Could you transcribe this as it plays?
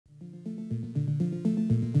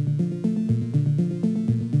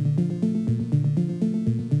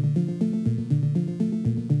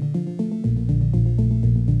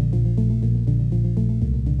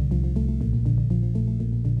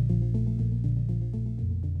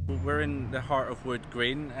we're in the heart of Wood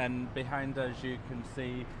Green, and behind us you can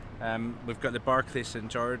see we've got the Barclay St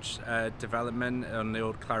George development on the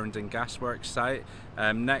old Clarendon Gasworks site.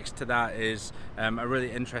 Next to that is a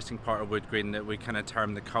really interesting part of Wood Green that we kind of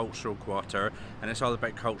term the cultural quarter, and it's all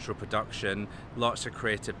about cultural production, lots of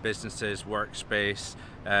creative businesses, workspace,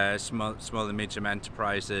 small and medium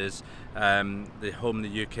enterprises, the home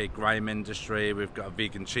the UK grime industry. We've got a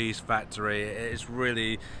vegan cheese factory. It's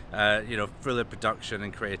really full of production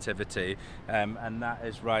and creativity, and that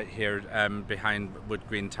is right here behind Wood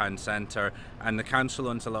Green Town Centre, and the council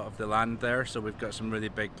owns a lot of the land there, so we've got some really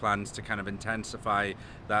big plans to kind of intensify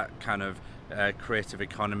that kind of creative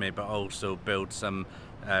economy, but also build some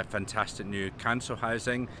fantastic new council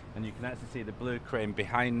housing. And you can actually see the blue crane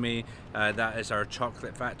behind me. That is our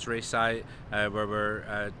chocolate factory site, where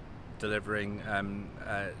we're delivering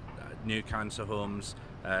new council homes,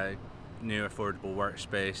 new affordable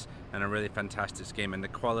workspace, and a really fantastic scheme. And the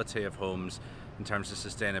quality of homes in terms of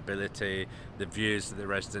sustainability, the views that the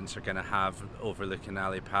residents are going to have overlooking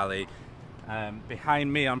Ali Pali.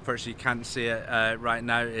 Behind me, unfortunately you can't see it right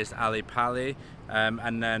now, is Ali Pali,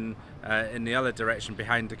 and then in the other direction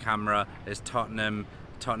behind the camera is Tottenham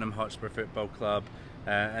Hotspur Football Club,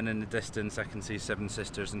 and in the distance I can see Seven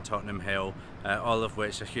Sisters and Tottenham Hill, all of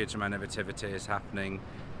which a huge amount of activity is happening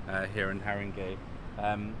here in Haringey.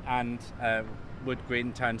 And Wood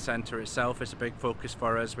Green Town Centre itself is a big focus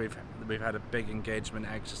for us. We've had a big engagement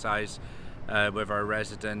exercise with our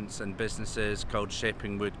residents and businesses called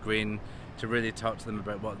Shaping Wood Green, to really talk to them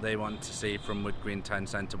about what they want to see from Wood Green Town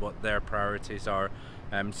Centre, what their priorities are.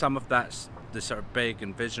 Some of that's the sort of big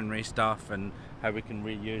and visionary stuff, and how we can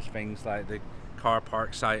reuse things like the car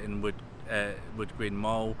park site in Wood Green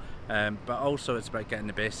Mall, but also it's about getting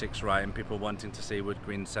the basics right and people wanting to see Wood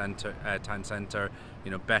Green Town Centre,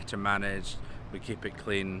 better managed. We keep it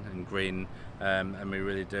clean and green, and we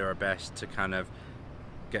really do our best to kind of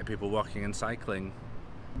get people walking and cycling.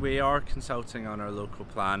 We are consulting on our local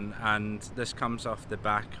plan, and this comes off the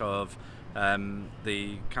back of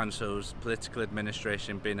the council's political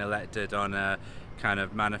administration being elected on a kind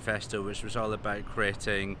of manifesto which was all about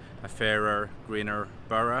creating a fairer, greener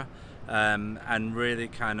borough, and really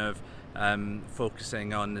kind of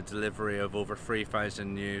focusing on the delivery of over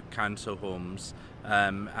 3,000 new council homes,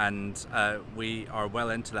 and we are well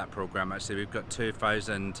into that programme. Actually, we've got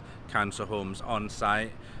 2,000 council homes on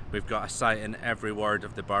site. We've got a site in every ward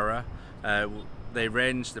of the borough. They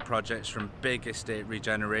range the projects from big estate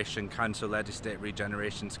regeneration, council-led estate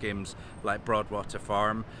regeneration schemes like Broadwater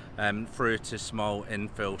Farm, through to small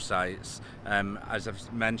infill sites. As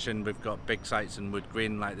I've mentioned, we've got big sites in Wood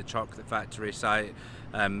Green like the chocolate factory site,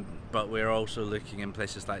 but we're also looking in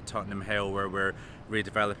places like Tottenham Hill, where we're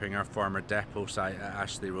redeveloping our former depot site at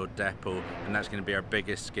Ashley Road Depot, and that's going to be our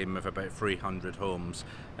biggest scheme of about 300 homes.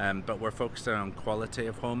 But we're focusing on quality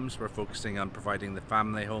of homes. We're focusing on providing the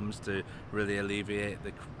family homes to really alleviate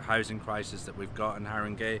the housing crisis that we've got in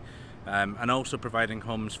Haringey, and also providing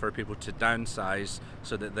homes for people to downsize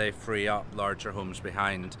so that they free up larger homes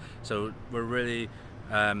behind. So we're really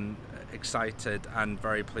excited and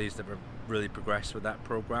very pleased that we've really progressed with that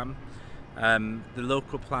programme. The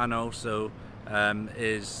local plan also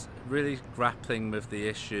is really grappling with the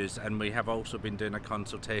issues, and we have also been doing a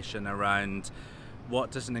consultation around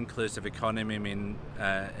what does an inclusive economy mean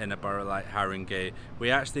in a borough like Haringey.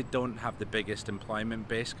 We actually don't have the biggest employment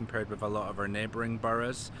base compared with a lot of our neighbouring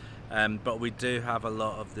boroughs, but we do have a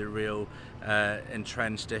lot of the real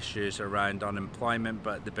entrenched issues around unemployment.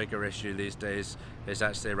 But the bigger issue these days is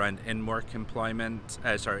actually around in-work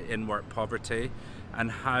poverty,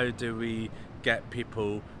 and how do we get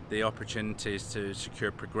people the opportunities to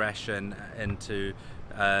secure progression into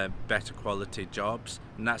better quality jobs.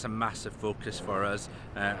 And that's a massive focus for us.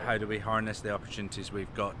 How do we harness the opportunities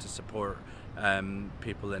we've got to support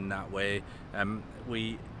people in that way?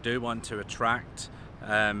 We do want to attract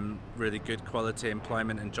really good quality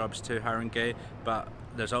employment and jobs to Haringey, but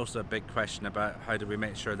there's also a big question about how do we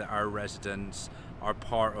make sure that our residents are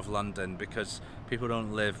part of London, because people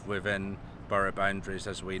don't live within borough boundaries,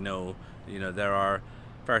 as we know. There are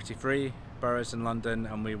 33 boroughs in London,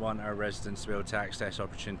 and we want our residents to be able to access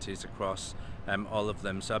opportunities across all of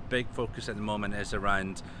them. So a big focus at the moment is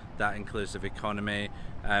around that inclusive economy,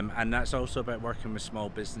 and that's also about working with small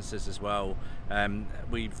businesses as well.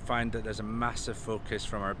 We find that there's a massive focus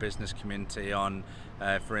from our business community on,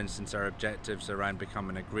 for instance, our objectives around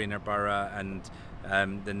becoming a greener borough and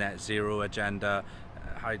the net zero agenda.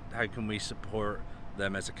 How can we support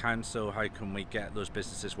them as a council? How can we get those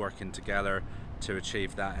businesses working together to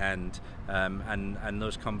achieve that end? And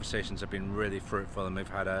those conversations have been really fruitful, and we've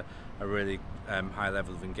had a really high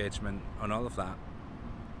level of engagement on all of that.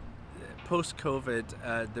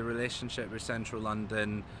 post-COVID, the relationship with Central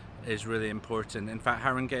London is really important. In fact,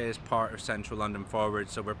 Haringey is part of Central London Forward,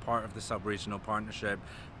 so we're part of the sub-regional partnership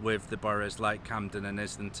with the boroughs like Camden and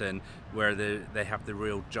Islington, where they have the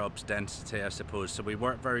real jobs density, I suppose. So we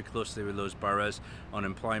work very closely with those boroughs on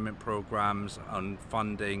employment programs, on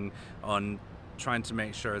funding, on trying to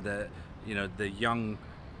make sure that, you know, the young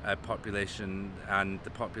population and the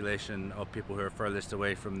population of people who are furthest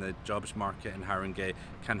away from the jobs market in Haringey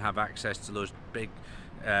can have access to those big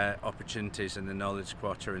opportunities in the Knowledge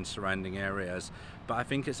Quarter and surrounding areas. But I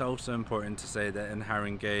think it's also important to say that in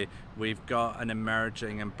Haringey we've got an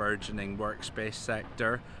emerging and burgeoning workspace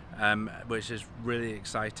sector, which is really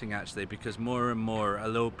exciting actually, because more and more,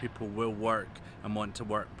 although people will work and want to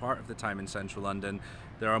work part of the time in Central London,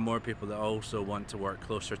 there are more people that also want to work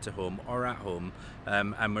closer to home or at home,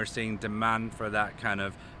 and we're seeing demand for that kind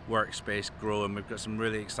of workspace grow, and we've got some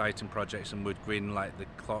really exciting projects in Wood Green, like the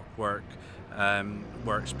Clockwork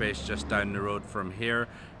workspace just down the road from here.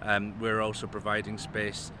 We're also providing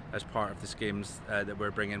space as part of the schemes that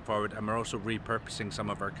we're bringing forward, and we're also repurposing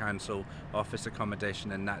some of our council office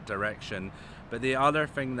accommodation in that direction. But the other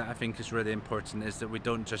thing that I think is really important is that we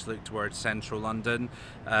don't just look towards Central London.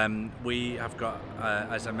 We have got,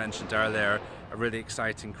 as I mentioned earlier, a really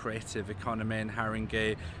exciting creative economy in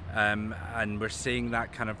Haringey, and we're seeing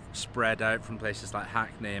that kind of spread out from places like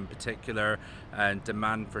Hackney in particular, and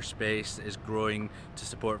demand for space is growing to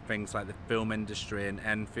support things like the film industry in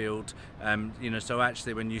Enfield. You know, so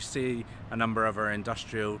actually when you see a number of our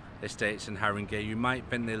industrial estates in Haringey, you might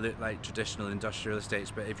think they look like traditional industrial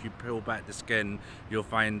estates, but if you pull back the skin, you'll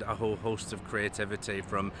find a whole host of creativity,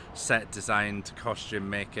 from set design to costume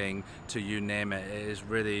making to you name it. It is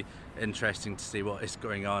really interesting to see what is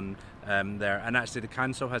going on there, and actually the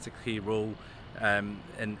council has a key role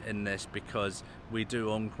in this, because we do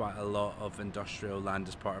own quite a lot of industrial land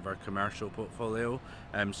as part of our commercial portfolio,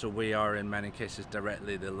 so we are in many cases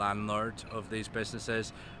directly the landlord of these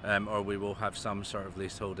businesses, or we will have some sort of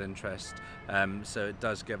leasehold interest, so it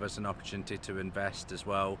does give us an opportunity to invest as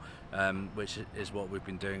well, which is what we've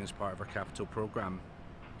been doing as part of our capital programme.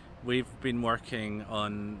 We've been working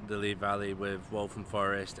on the Lea Valley with Waltham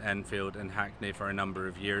Forest, Enfield and Hackney for a number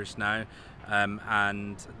of years now,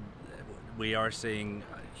 and we are seeing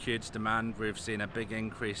huge demand. We've seen a big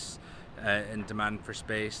increase in demand for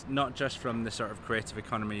space, not just from the sort of creative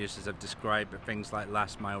economy uses I've described, but things like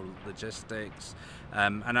last mile logistics,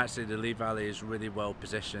 and actually the Lea Valley is really well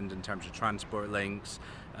positioned in terms of transport links,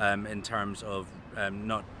 in terms of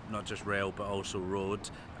not just rail but also road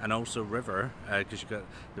and also river, because you've got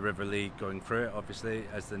the River Lea going through it, obviously,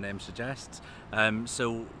 as the name suggests.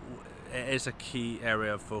 So it is a key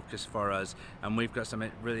area of focus for us, and we've got some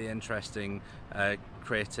really interesting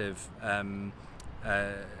creative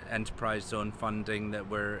enterprise zone funding that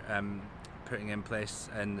we're putting in place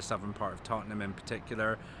in the southern part of Tottenham in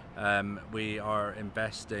particular. We are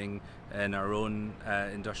investing in our own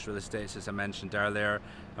industrial estates, as I mentioned earlier,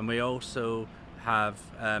 and we also have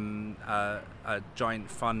a joint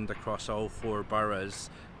fund across all 4 boroughs,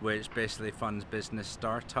 which basically funds business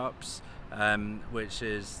startups, which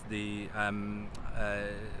is an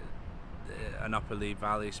Upper Lea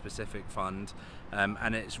Valley specific fund,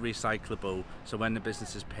 and it's recyclable, so when the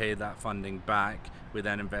businesses pay that funding back, we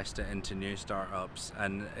then invest it into new startups,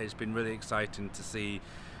 and it's been really exciting to see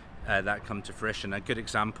that come to fruition. A good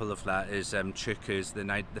example of that is Chuku's,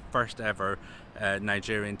 the first ever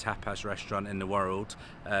Nigerian tapas restaurant in the world,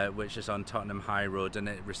 which is on Tottenham High Road, and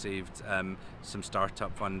it received some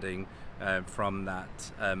startup funding from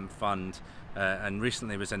that fund, and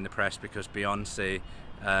recently was in the press because Beyonce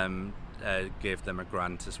gave them a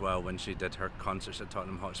grant as well when she did her concerts at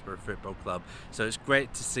Tottenham Hotspur Football Club. So it's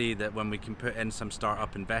great to see that when we can put in some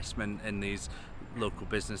startup investment in these local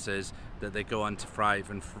businesses, that they go on to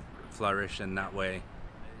thrive and flourish in that way.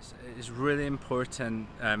 It's really important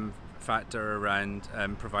factor around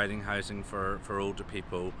providing housing for older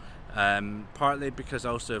people, partly because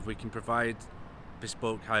also if we can provide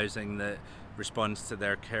bespoke housing that responds to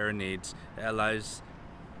their care needs, it allows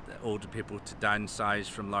older people to downsize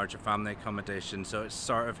from larger family accommodation, so it's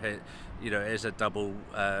sort of it is a double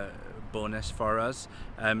bonus for us.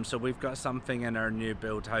 So we've got something in our new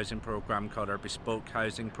build housing program called our bespoke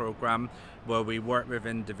housing program, where we work with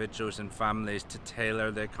individuals and families to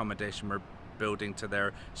tailor the accommodation we're building to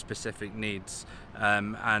their specific needs,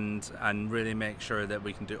 and really make sure that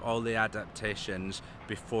we can do all the adaptations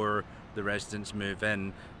before the residents move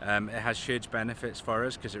in. It has huge benefits for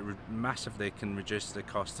us because it massively can reduce the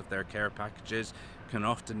cost of their care packages, can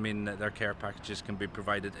often mean that their care packages can be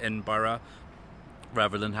provided in borough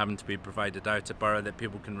rather than having to be provided out. A borough that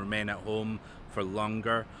people can remain at home for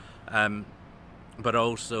longer, but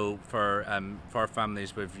also for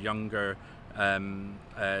families with younger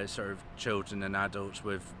sort of children and adults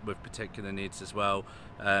with particular needs as well.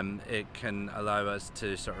 It can allow us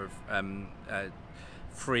to sort of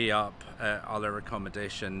free up other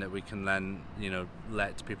accommodation that we can then,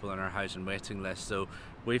 let to people on our housing waiting list. So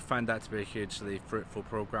we find that to be a hugely fruitful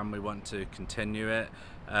programme. We want to continue it,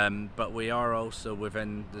 but we are also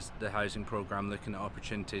within the housing programme looking at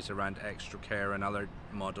opportunities around extra care and other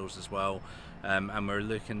models as well, and we're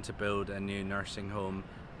looking to build a new nursing home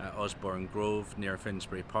at Osborne Grove near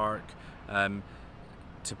Finsbury Park,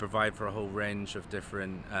 to provide for a whole range of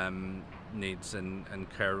different needs and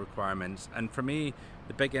care requirements. And for me,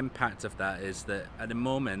 the big impact of that is that at the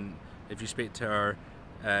moment, if you speak to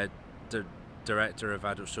our Director of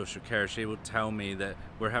Adult Social Care, she will tell me that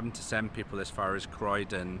we're having to send people as far as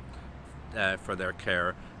Croydon for their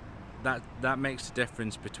care. That makes a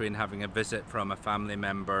difference between having a visit from a family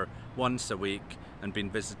member once a week and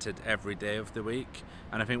being visited every day of the week.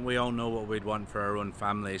 And I think we all know what we'd want for our own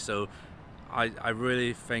family. So I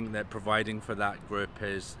really think that providing for that group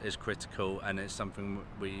is critical, and it's something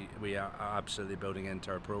we are absolutely building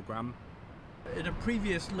into our programme. In a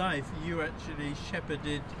previous life, you actually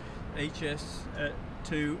shepherded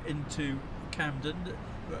HS2 into Camden.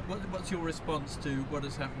 What's your response to what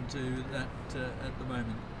has happened to that at the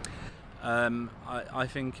moment? I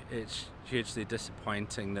think it's hugely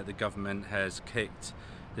disappointing that the government has kicked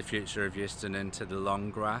the future of Euston into the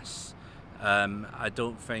long grass. I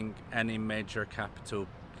don't think any major capital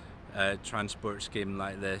transport scheme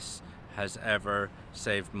like this has ever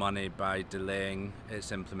saved money by delaying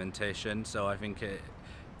its implementation. So I think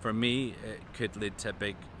for me, it could lead to a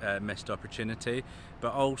big missed opportunity.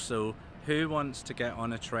 But also, who wants to get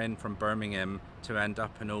on a train from Birmingham to end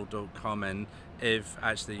up in Old Oak Common if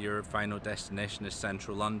actually your final destination is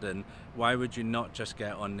central London? Why would you not just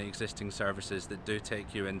get on the existing services that do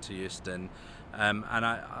take you into Euston? And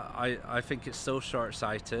I think it's so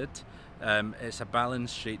short-sighted. It's a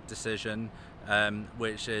balance sheet decision,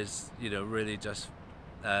 which is really just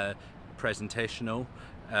presentational.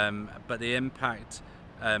 But the impact,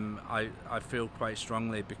 I feel quite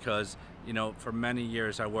strongly, because for many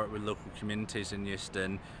years I worked with local communities in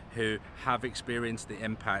Euston who have experienced the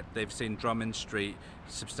impact. They've seen Drummond Street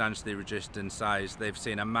substantially reduced in size. They've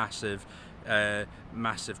seen a massive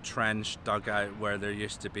trench dug out where there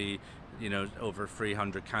used to be over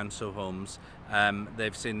 300 council homes.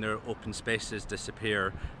 They've seen their open spaces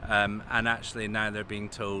disappear, and actually now they're being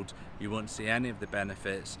told you won't see any of the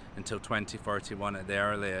benefits until 2041 at the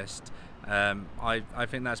earliest. I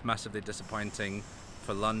think that's massively disappointing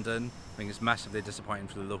for London. I think it's massively disappointing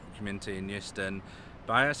for the local community in Euston,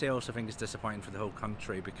 but I actually also think it's disappointing for the whole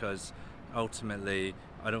country, because ultimately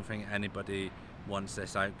I don't think anybody wants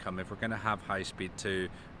this outcome. If we're going to have high speed 2,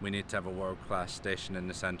 we need to have a world-class station in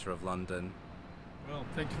the centre of London. Well,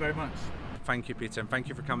 thank you very much. Thank you, Peter, and thank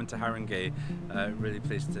you for coming to Haringey. Really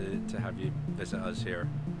pleased to have you visit us here.